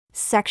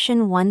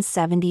Section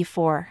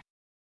 174.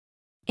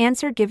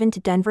 Answer given to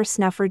Denver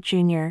Snufford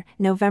Jr.,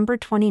 November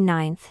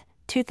 29,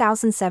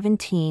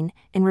 2017,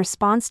 in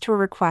response to a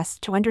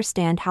request to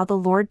understand how the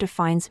Lord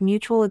defines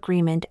mutual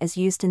agreement as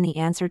used in the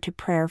answer to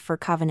prayer for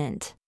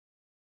covenant.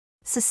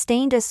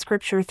 Sustained as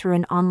scripture through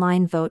an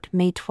online vote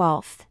May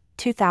 12,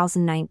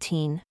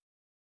 2019.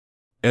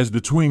 As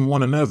between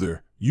one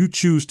another, you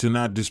choose to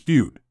not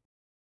dispute.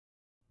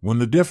 When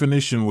the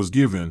definition was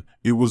given,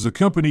 it was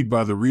accompanied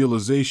by the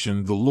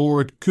realization the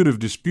Lord could have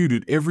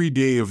disputed every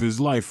day of his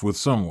life with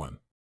someone.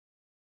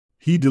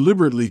 He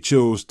deliberately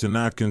chose to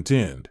not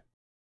contend.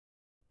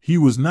 He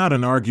was not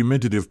an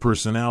argumentative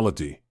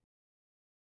personality.